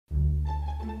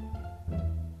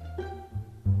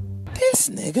This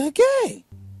nigga gay.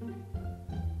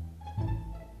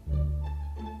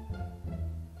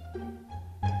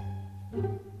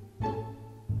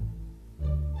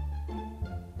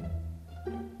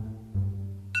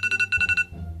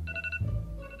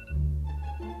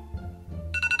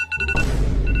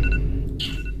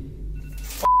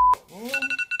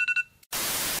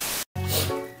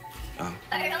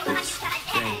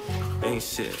 Ain't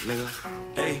shit, nigga.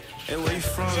 Hey, where you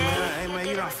from, man? Hey, man,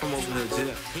 you not from over here,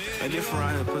 Jet. Hey, they from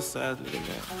around here, pussy ass nigga,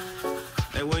 man.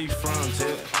 Hey, where you from,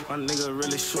 Jet? My nigga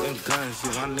really shooting guns,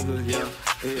 yeah. My nigga, yeah.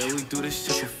 Hey, we do this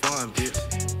shit for fun, bitch.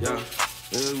 Yeah.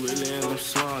 We really ain't gonna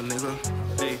slum,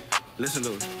 nigga. Hey, listen to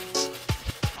me.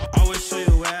 Always show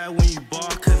your ass when you ball,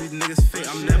 cause these niggas fake.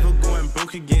 I'm never going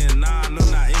broke again. Nah, no,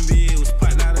 not NBA. Was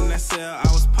packed out in that cell.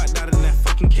 I was packed out in that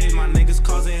fucking cage. My niggas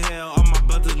causing hell. All my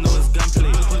brothers know it's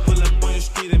gunplay. Pull up on your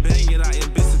street and bang it out your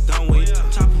bitch a dumb way.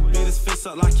 Chopper beat his face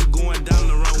up like you going down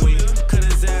the runway. Cut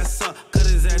his ass up, cut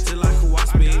his ass just like a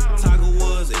watch me. Tiger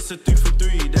Woods, it's a 3 for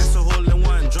 3. That's a hole in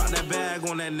one. Drop that bag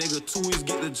on that nigga. 2 weeks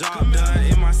get the job done.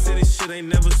 In my city, shit ain't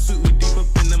never suit. We deep up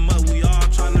in the mud. We all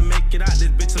trying to make it out this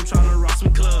bitch. I'm trying to rock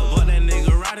some club. But that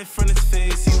nigga right in front of his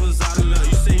face, he was out of luck.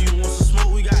 You say you want some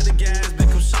smoke, we got the gas. Bitch,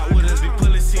 come shot with us. We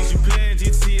pulling seats, you playing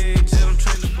GTA. Jet, I'm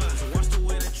trading the buzz. Watch the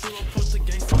way that you approach the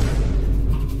gangsta.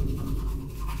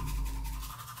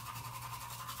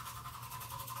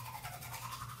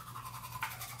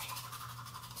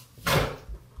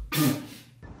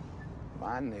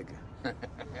 My nigga.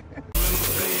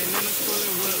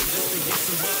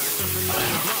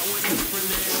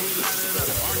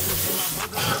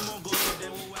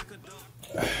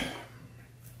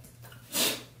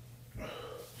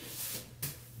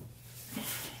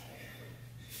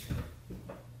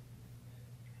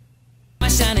 My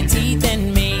shiny teeth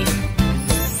and me.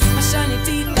 My shiny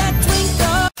teeth that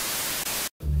twinkle.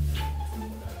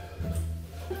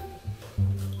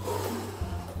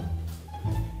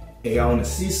 Hey, y'all wanna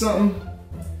see something?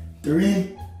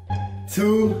 3,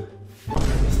 2.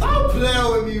 Stop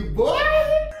playing with me, boy!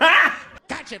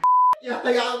 Gotcha. Y'all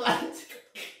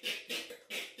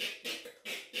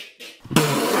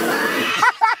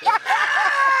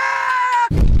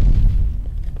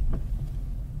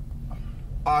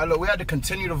Alright, look, we had to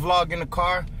continue the vlog in the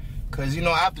car cause you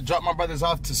know I have to drop my brothers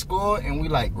off to school and we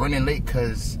like running late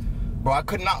cause bro, I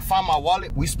could not find my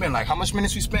wallet. We spent like, how much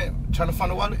minutes we spent trying to find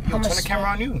the wallet? Yo, turn the camera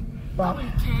on you.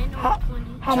 Probably 10 or 20.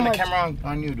 Turn the camera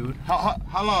on you, dude. How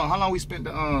long we spent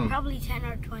the Probably 10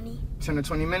 or 20. 10 or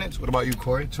 20 minutes? What about you,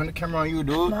 Corey? Turn the camera on you,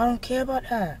 dude. I don't care about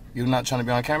that. You not trying to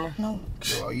be on camera? No.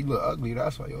 Yo, you look ugly,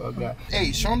 that's why you're ugly.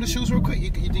 Hey, show him the shoes real quick. You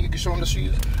think you can show him the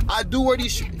shoes? I do wear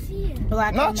these shoes.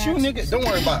 Black Not Air you, Maxes. nigga. Don't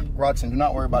worry about Rodson. Do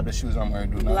not worry about the shoes I'm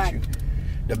wearing, dude. Not Black. you.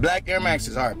 The black Air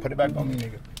Maxes. All right, put it back on me,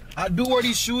 nigga. I do wear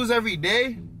these shoes every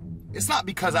day. It's not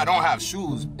because I don't have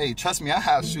shoes. Hey, trust me, I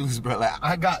have shoes, bro. Like,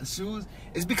 I got shoes.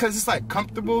 It's because it's like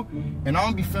comfortable, and I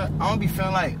don't be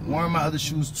feeling like wearing my other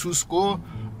shoes to school.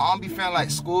 I don't be feeling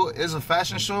like school is a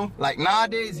fashion show. Like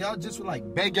nowadays, y'all just would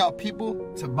like beg y'all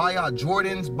people to buy y'all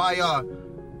Jordans, buy y'all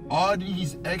all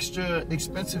these extra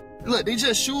expensive. Look, they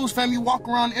just shoes, fam. You walk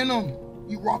around in them.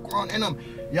 You walk around in them.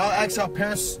 Y'all ask our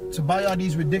parents to buy y'all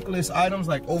these ridiculous items,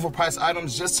 like overpriced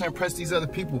items, just to impress these other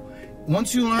people.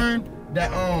 Once you learn that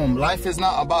life is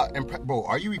not about bro,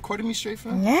 are you recording me straight,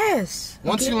 fam? Yes.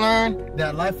 Once you learn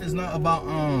that life is not about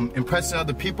impressing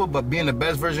other people, but being the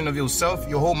best version of yourself,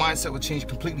 your whole mindset will change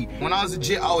completely. When I was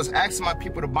legit, I was asking my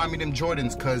people to buy me them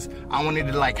Jordans because I wanted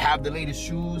to like have the latest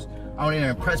shoes. I wanted to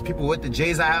impress people with the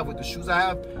J's I have, with the shoes I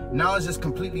have. Now it's just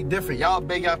completely different. Y'all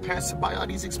beg y'all parents to buy all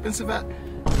these expensive at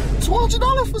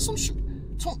 $200 for some shoes.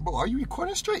 Bro, are you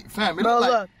recording straight, fam? Bro,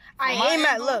 look, I aim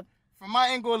at, look. From my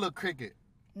angle, it look cricket.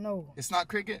 No. It's not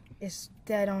cricket? It's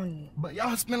dead on you. But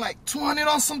y'all spend like $200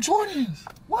 on some Jordans.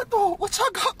 What y'all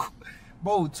got?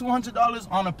 Bro, $200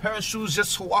 on a pair of shoes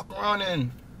just to walk around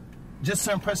in, just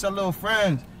to impress your little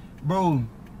friends. Bro,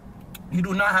 you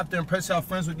do not have to impress your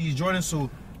friends with these Jordans, so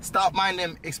stop buying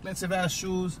them expensive ass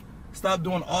shoes. Stop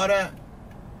doing all that.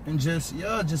 And just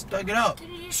thug it out.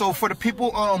 So for the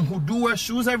people who do wear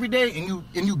shoes every day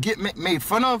and you get made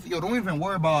fun of, yo, don't even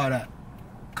worry about all that.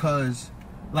 Cause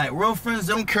like real friends,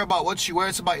 they don't care about what you wear.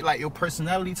 It's about like your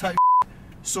personality type.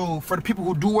 So for the people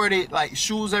who do wear they like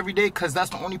shoes every day, cause that's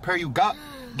the only pair you got,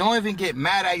 don't even get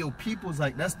mad at your peoples.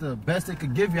 Like that's the best they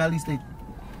could give you. At least they.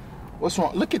 What's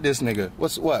wrong? Look at this nigga.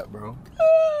 What, bro?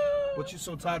 What you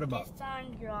so tired about? Focus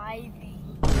on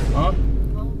driving. Huh?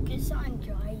 Focus on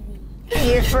driving.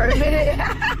 Here for a minute.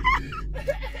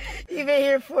 You've been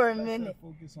here for a minute.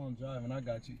 Focus on driving. I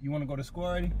got you. You want to go to school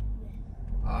already?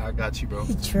 I got you, bro.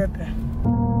 He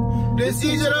tripping. This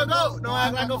EJDaGoat. Don't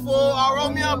act like a fool. I roll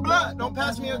me a blunt. Don't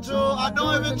pass me a jewel. I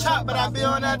don't even chop, but I be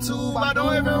on that tube. I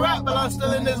don't even rap, but I'm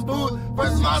still in this booth.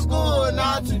 First my school,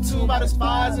 now I took two by the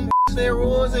spies and their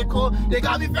rules and cool. They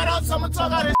got me fed up, so I'ma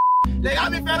talk all this. They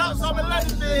got me fed up, so I'ma let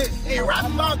this shit. Ain't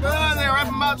rapping about guns, ain't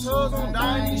rapping about toes. I'm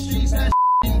dying in these streets. That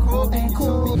ain't cool, ain't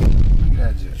cool. Look at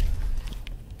that shit.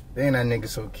 Ain't that nigga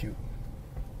so cute?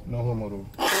 No homo though.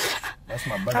 That's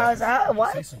my brother. How's that?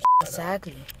 What?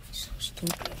 Exactly. So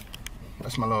stupid.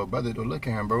 That's my little brother though. Look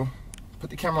at him, bro. Put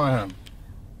the camera on him.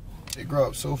 They grow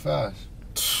up so fast.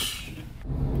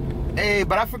 Hey,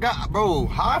 but I forgot, bro.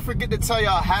 How I forget to tell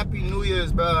y'all Happy New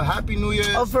Year's, bro. Happy New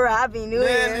Year's. Oh, for Happy New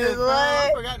Year's. What?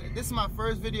 I forgot. This is my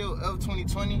first video of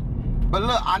 2020. But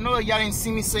look, I know y'all didn't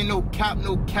see me say no cap,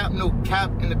 no cap, no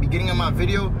cap in the beginning of my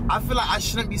video. I feel like I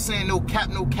shouldn't be saying no cap,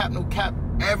 no cap, no cap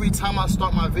every time I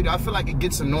start my video. I feel like it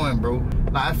gets annoying, bro.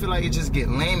 Like, I feel like it just get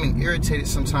lame and irritated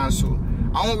sometimes. So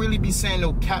I won't really be saying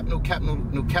no cap, no cap,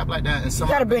 no cap like that in some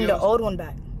You gotta bring videos. the old one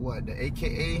back. What, the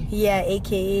AKA? Yeah,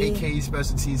 AKA. AKA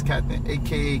Specialties Captain,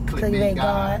 AKA Clickbait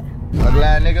God. Ugly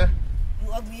ass nigga.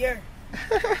 You uglier.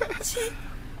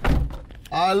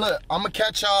 Alright, look, I'ma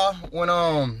catch y'all when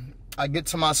I get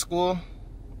to my school.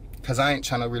 Cause I ain't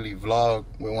trying to really vlog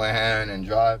with one hand and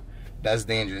drive. That's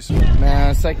dangerous.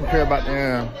 Man, second period about to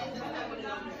end.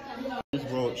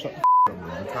 Bro, shut the up,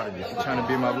 bro. I'm trying to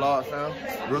be my vlog, fam.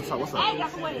 Real talk, what's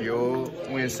up? Yo,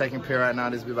 we in second period right now.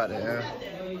 This be about to end.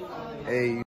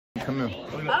 Hey, come here.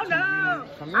 Oh no.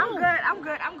 Come here. I'm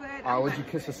good. Alright, would you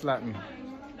kiss or slap me?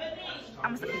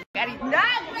 I'm so Daddy. Not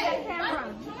on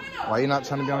camera. Why you not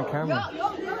trying to be on camera?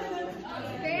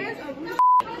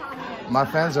 My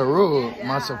fans are rude.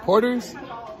 My supporters?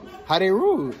 How they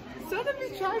rude? So they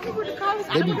be trying people to call us.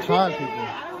 They be trying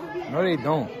people. No, they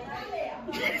don't.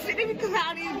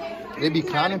 They be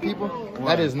clowning people?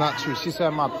 That is not true. She said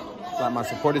my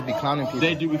supporters be clowning people.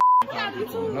 They do be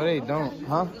people. No, they don't.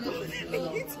 Huh?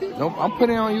 Nope, I'm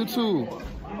putting it on YouTube.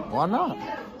 Why not?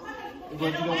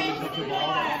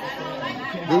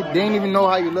 They ain't even know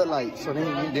how you look like, so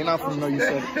they not from know you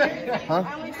said it. Huh?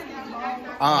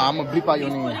 I'm gonna bleep out your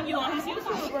name.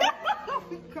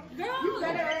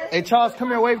 Hey Charles, come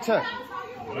here, wave check.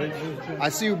 I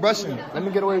see you brushing. Let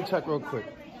me get a wave check real quick.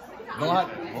 Don't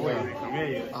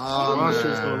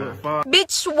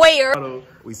Bitch, where?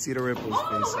 We see the ripples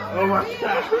face. Oh my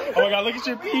god, look at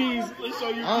your peas. Let's show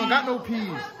you. I don't got no peas.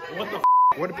 What the f?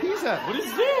 Where the peas at? What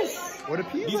is this? Where the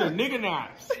peas These at? are nigga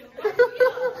naps.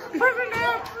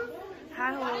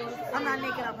 Hi, I'm not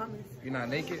naked, I promise. You're not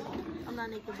naked? I'm not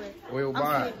naked, but Where you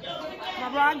buy? my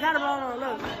bro, I got it on.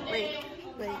 Look, wait.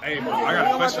 Hey, bro, I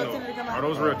got a question though. Are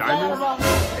those real diamonds?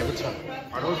 Hey, what's up?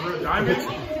 Are those real diamonds?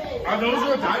 Are those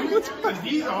real diamonds? Because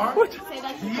these are.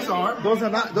 These are. Those are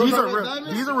not. These are real real.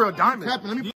 These are real diamonds. Captain,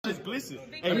 let me These just glisten.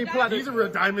 Hey, let me pull out these are real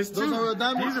diamonds too. Those are real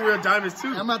diamonds? These are real diamonds too.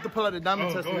 I'm gonna have to pull out the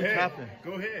diamond test Go and ahead. capping.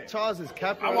 Go ahead. Charles is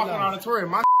capping. I right walked in now. the auditorium.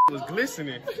 My was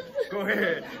glistening. Go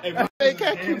ahead. Hey,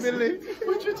 can't keep it lit.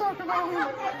 What you talking about?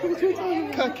 What you talking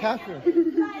about? Cut capping.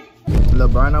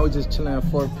 Look, bro, now we just chilling in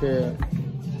fourth period.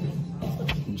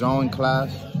 Drawing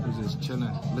class. We just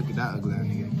chilling. Look at that ugly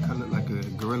nigga. Kind of look like a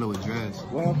gorilla with dreads.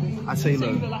 What? I say,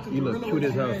 look, you look cute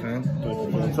as hell, fam.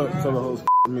 Tell the host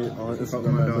me on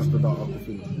Instagram that just the dog off the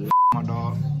field. My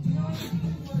dog.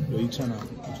 Yo, you trying to?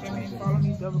 Follow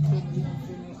me, double click,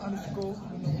 underscore.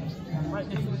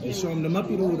 Hey, show him the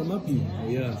muppy though, the muppy. Oh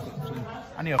yeah.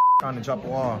 I need a on to drop a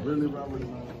wall. Really,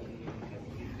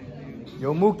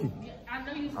 Yo, Mookie.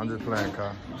 I'm just playing,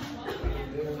 Kyle.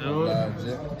 Look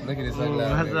at this ugly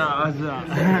ass nigga.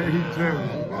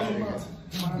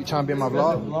 You trying to be in my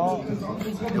vlog?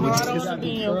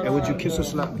 Hey, would you kiss or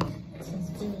slap me?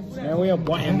 Man, we a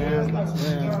boy,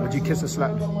 man. Would you kiss or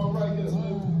slap me?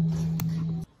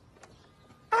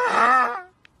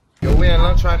 Yo, we in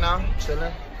lunch right now,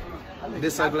 chilling.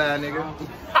 This ugly ass nigga.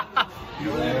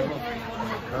 Hey,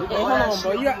 hold on,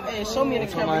 bro. Hey, show me in the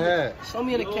What's on my camera. head? Show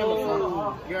me in the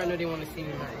camera. You already know they want to see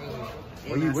me.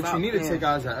 What you need to take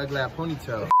out is that ugly ass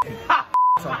ponytail.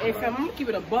 Hey, fam, I'm gonna keep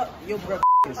it a buck. Your breath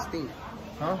stink.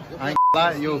 Huh? I ain't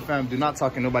lie. Yo, fam, do not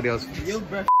talk in nobody else. Your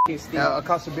breath stink.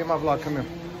 Acosta, be in my vlog. Come here.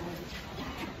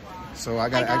 So I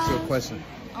gotta ask you a question.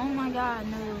 Oh my god,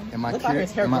 no. Am I Look how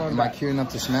his hair am I growing back. cute enough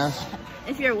to smash?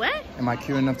 If you're wet? Am I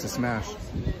cute enough to smash?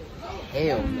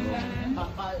 Hell. No?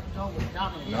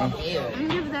 I'm gonna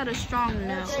give that a strong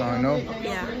no. Strong no?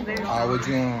 Yeah, very Would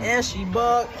you And she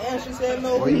bugged, and she said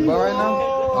no. Where you butt right now?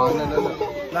 Oh, no.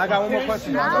 No, I got one more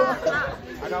question.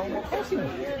 I got one more question.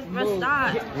 Let's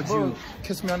stop. Would you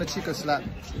kiss me on the cheek or slap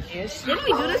me? Didn't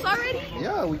we do this already?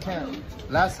 Yeah, we can.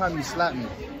 Last time you slapped me.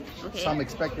 Okay. So I'm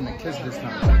expecting a kiss this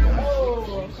time. I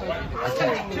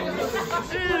can't.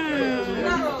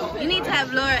 You need to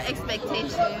have lower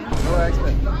expectations. Lower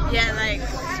expectations. Yeah, like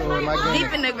So am I getting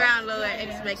deep in the ground, lower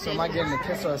expectations. So am I getting a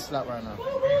kiss or a slap right now?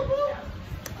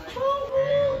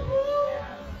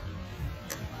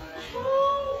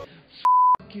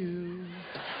 F you.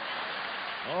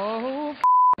 Oh,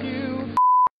 f you.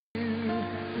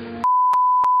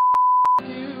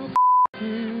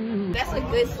 That's a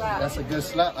good slap. That's a good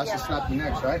slap. I should slap you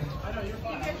next, right?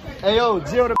 Hey, yo,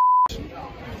 Gio the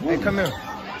Hey, come here.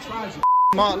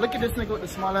 Small, look at this nigga with the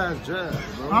small ass dreads,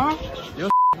 bro. Huh? Your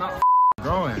not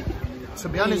growing. To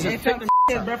be honest, just take the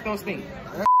His breath don't stink.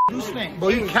 You stink. Bro,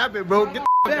 you cap it, bro. Get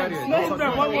the fuck out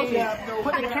of here.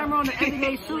 Put the camera on the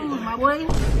everyday shoes, my boy.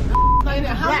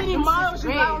 How many miles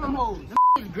you got on them hoes?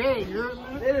 It's great, you're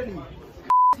literally.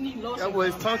 That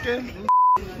boy's talking.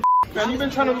 Man, you been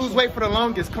trying to lose weight for the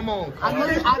longest. Come on. I know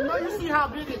you see how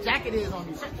big the jacket is on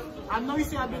me. I know you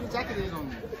see how big the jacket is on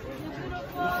me.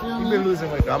 You been losing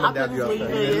weight, though. I'm gonna dab you up. You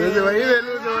been losing weight.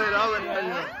 I'm gonna dab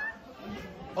you up.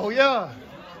 Oh, yeah.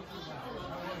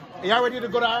 Y'all ready to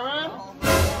go to Iran?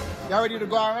 Y'all ready to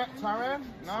go to Iran?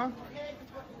 No?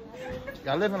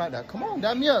 Y'all living like that. Come on,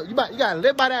 dab me up. You gotta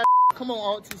live by that. Come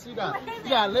on, RTC. You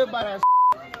gotta live by that.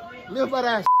 Live by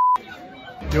that.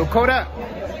 Yo, Kodak.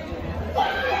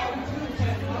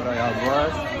 What are y'all,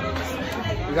 boys?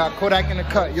 We got Kodak in the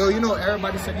cut. Yo, you know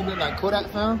everybody said you look like Kodak,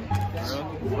 fam?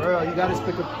 Bro, you gotta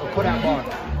spit a Kodak bar.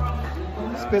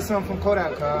 Spit something from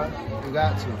Kodak, cuz. You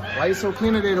got to. Why you so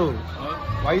clean today, though?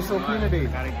 Why you so clean today?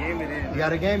 Got a game it in. You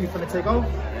got a game? You finna take off?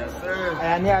 Yes, sir.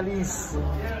 I need at least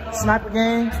sniper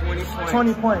game.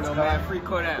 20 points. No, man, free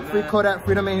Kodak, man. Free Kodak,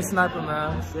 free the main sniper,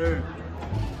 man. Yes, sir.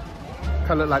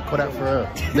 Kinda look like Kodak for real.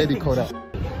 Baby Kodak.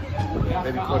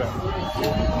 Baby Kodak.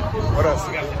 What else?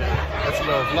 That's a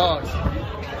little vlog.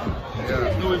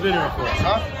 Yeah. Who was in here for?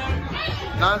 Huh?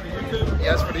 Huh?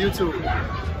 Yeah, it's for the YouTube.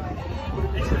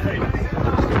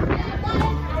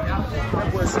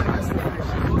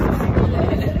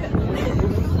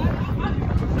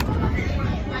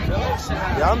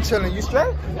 Yeah, I'm chilling. You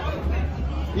straight?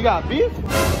 You got beef?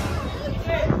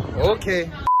 Okay.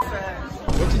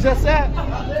 What you just said?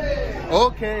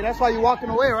 Okay, that's why you walking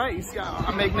away, right? You see,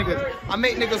 I make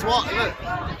niggas walk. Look,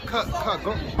 cut,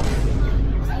 go.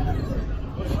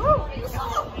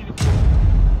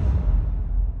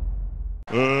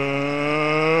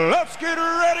 Let's get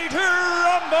ready to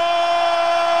rumble!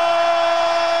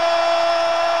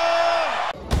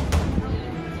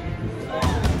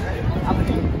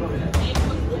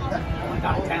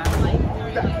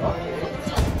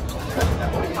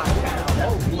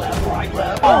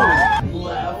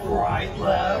 Left, right,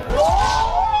 left.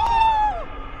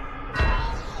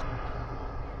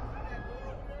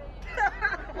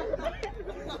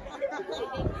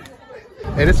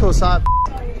 Hey, this whole side.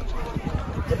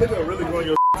 Really going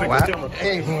your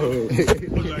Hey,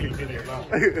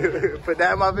 put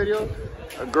that in my video.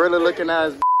 A gorilla looking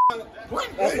ass.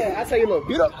 I say you look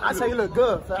beautiful. I say you look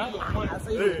good, fam. I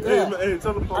say you look good. Hey,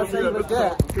 tell them I say you look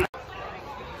good.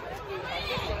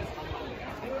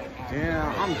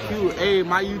 Damn, I'm cute. Hey,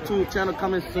 my YouTube channel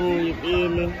coming soon, you feel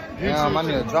me? Damn, I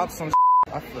need to drop some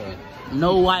I feel.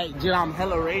 No white, Jit, I'm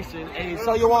hella racing. Hey,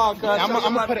 so you all, cuz. I'm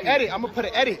gonna put an edit. I'm gonna put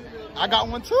an edit. I got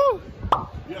one too.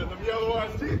 Yeah, them yellow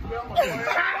ass teeth,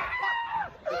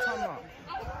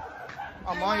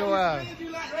 I'm on your ass.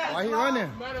 Why he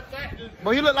running?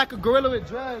 But he look like a gorilla with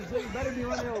dreads. You better be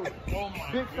running your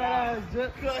big fat ass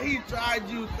jet. He tried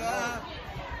you, cuz.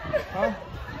 Huh?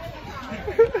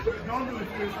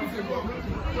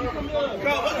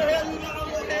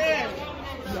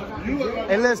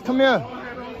 Hey Liz, come here.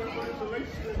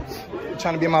 You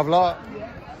trying to be in my vlog?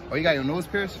 Oh, you got your nose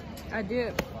pierced? I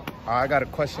did. I got a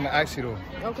question to ask you though.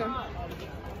 Okay.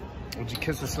 Would you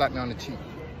kiss or slap me on the cheek?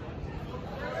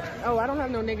 Oh, I don't have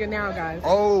no nigga now, guys.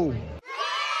 Oh.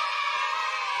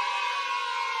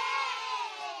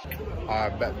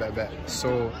 Alright, bet.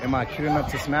 So, am I cute enough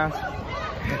to smash?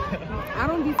 I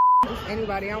don't be with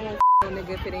anybody. I won't no nigga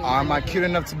if it ain't. Am I cute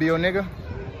enough to be your nigga?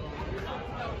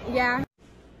 Yeah.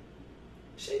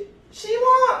 She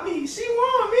want me. She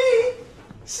want me.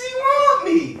 She want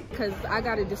me. Cause I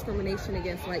got a discrimination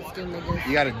against light skinned niggas.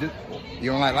 You gotta do.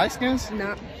 You don't like light skins?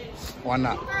 Nah. Why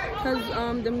not? Cause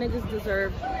them niggas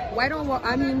deserve. Light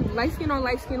skin on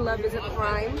light skin love is a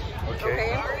crime.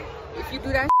 Okay. If you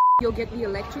do that, you'll get the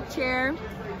electric chair.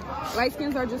 Light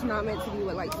skins are just not meant to be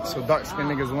with light skins. So dark skin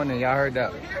niggas winning. Y'all heard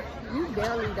that? You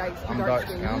barely dark skin. I'm dark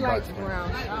skin. You I'm like dark skin.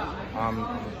 brown.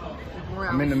 Brown.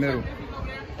 I'm in the middle.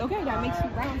 Okay, that makes you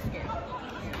brown skin.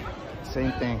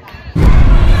 Same thing.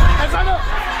 Hey,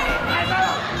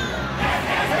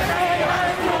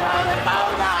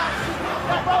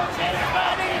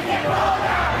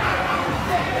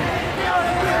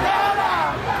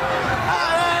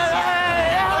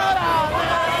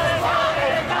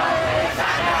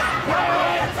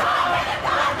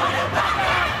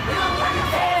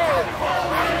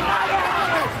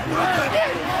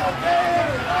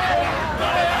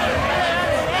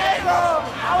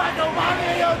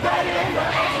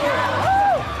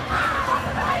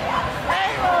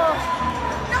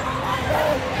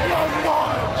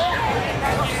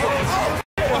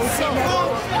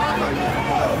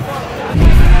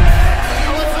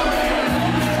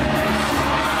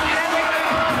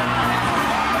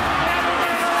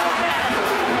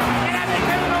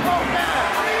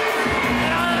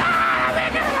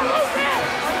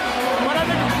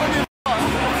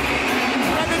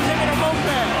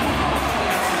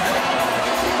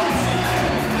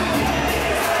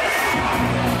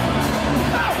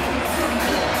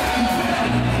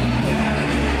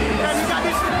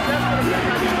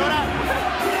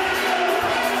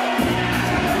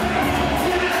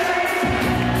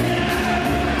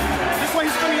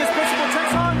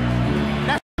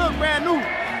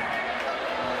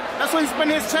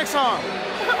 song.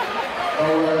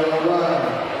 All right.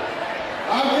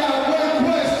 I've got one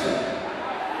question.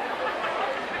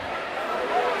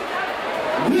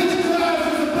 Which class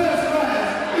is the best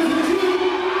class? Is it you?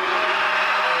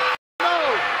 No.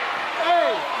 Hey,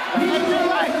 get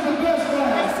right. Is the best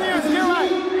class? Hey, serious, get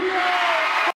right.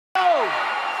 No.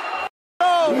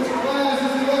 No. Which class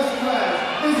is the best class?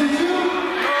 Is it you?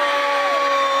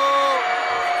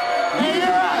 Hey, you're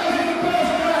right.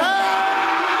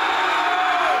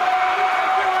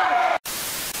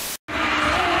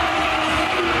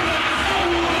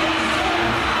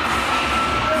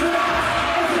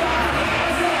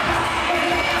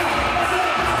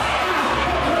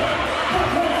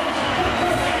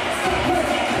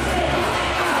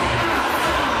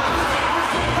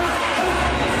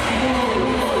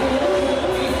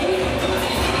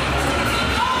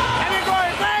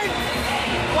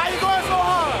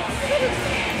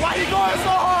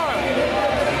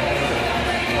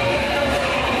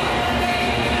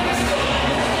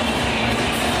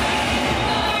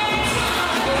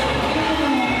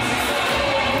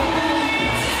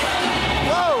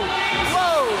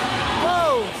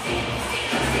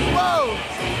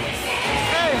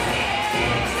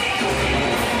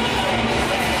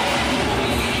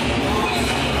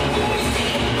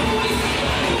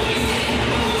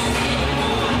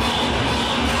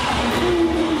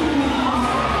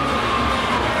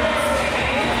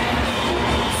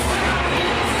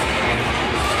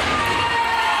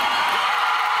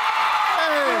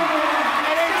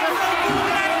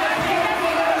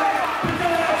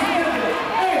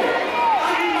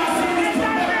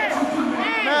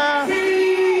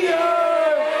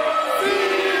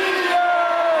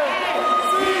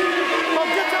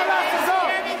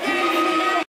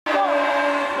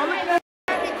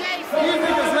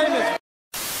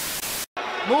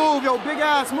 Move, yo, big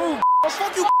ass, move. Oh,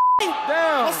 fuck you,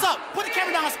 Damn. What's up? Put the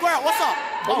camera down square. What's up?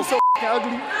 Oh, you so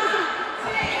ugly.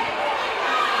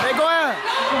 Hey, go ahead.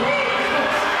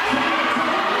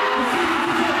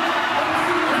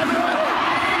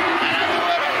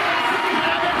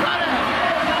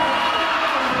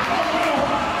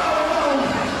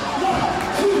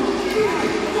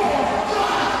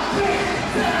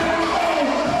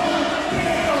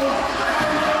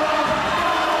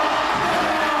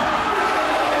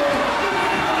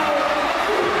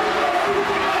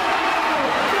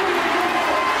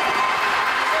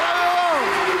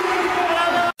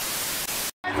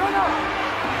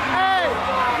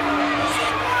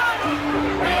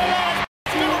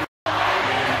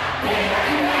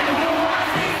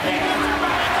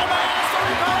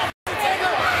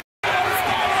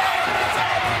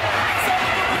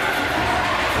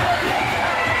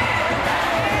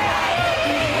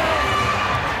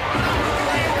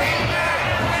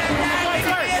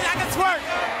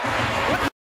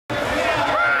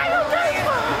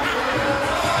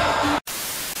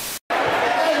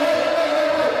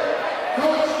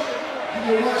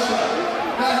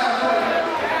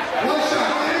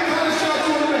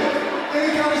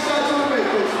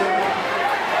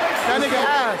 That nigga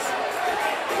ass.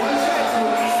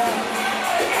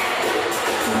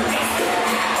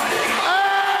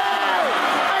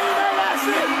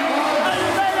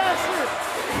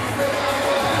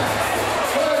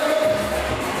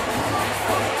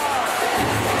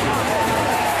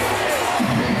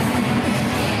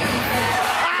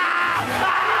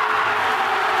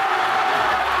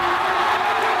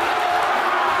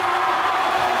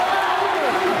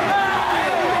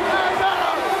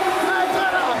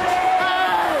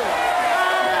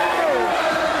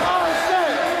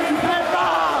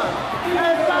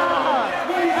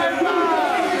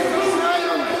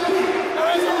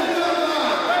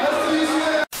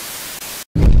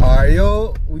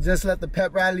 Yo, we just left the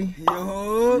pep rally.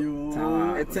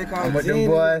 Yo. Take off I'm with them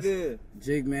boys.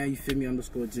 Jig man, you feel me?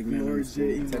 _Jig man.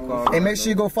 Hey, make sure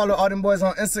you go follow all them boys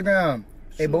on Instagram.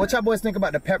 Hey, but what y'all boys think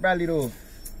about the pep rally though?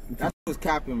 That was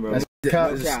capping, bro. That's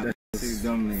cap.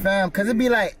 Fam, cause it be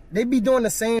like they be doing the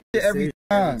same shit every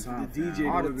time. The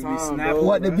DJ don't be snapping.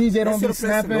 What, the DJ don't be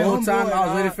snapping? The whole time I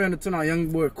was waiting for him to turn on Young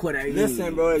Boy quit.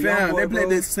 Listen, bro. Fam, they played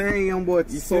the same Young Boy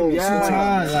so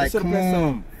times. Like, come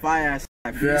on. Fire.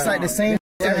 It's like the same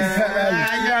every pep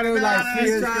rally. It was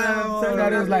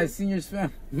like seniors,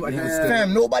 fam.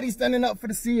 Fam, nobody's standing up for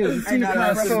the seniors. You see the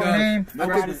class name? The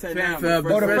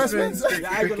freshmen?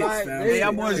 Hey,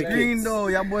 y'all boys green though.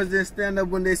 Y'all boys didn't stand up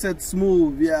when they said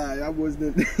smooth. Yeah, y'all boys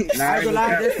didn't. I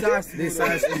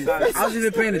was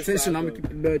even paying attention. I'm gonna keep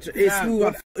it better. Hey, smooth.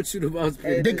 I fucked you the boss.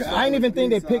 I didn't even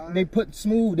think they put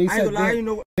smooth. They said they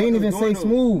didn't even say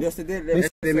smooth. Yes, they did.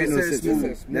 They made no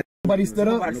sense. Nobody stood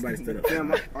up? Nobody stood up.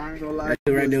 Fam, I ain't gonna lie.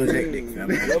 That right there was hectic, fam.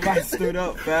 Nobody stood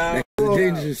up, fam.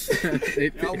 Dangerous.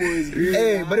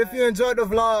 Hey, but if you enjoyed the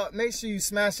vlog, make sure you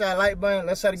smash that like button.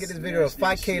 Let's try to get this video to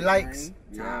 5K likes.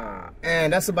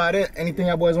 And that's about it. Anything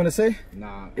y'all boys want to say?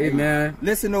 Nah. Hey, man.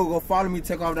 Listen, though, go follow me.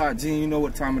 Take off that jean. You know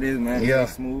what time it is, man. Yeah.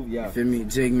 Smooth. Yeah. Feel me?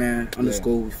 Jig, man.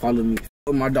 _ Follow me.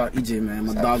 My dog EJ, man.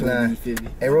 My dog will be 50.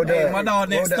 Hey, roll the, my dog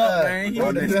next up, man.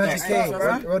 Roll the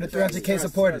 300K. Roll the 300K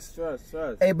supporters.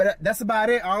 Hey, but that's about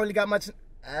it. I don't really got much.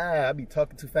 I be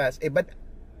talking too fast. Hey, but.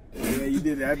 Yeah, you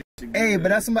did that. Hey, but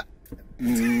that's about.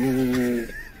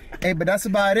 Hey, but that's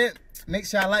about it. Make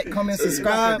sure y'all like, comment,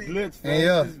 subscribe. Glitch, and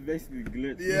yeah. This is basically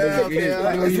glitch. Yeah, okay.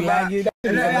 That's just a lag,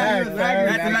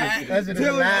 fam. That's just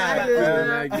a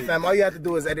lag, fam. Fam, all you have to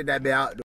do is edit that bit out.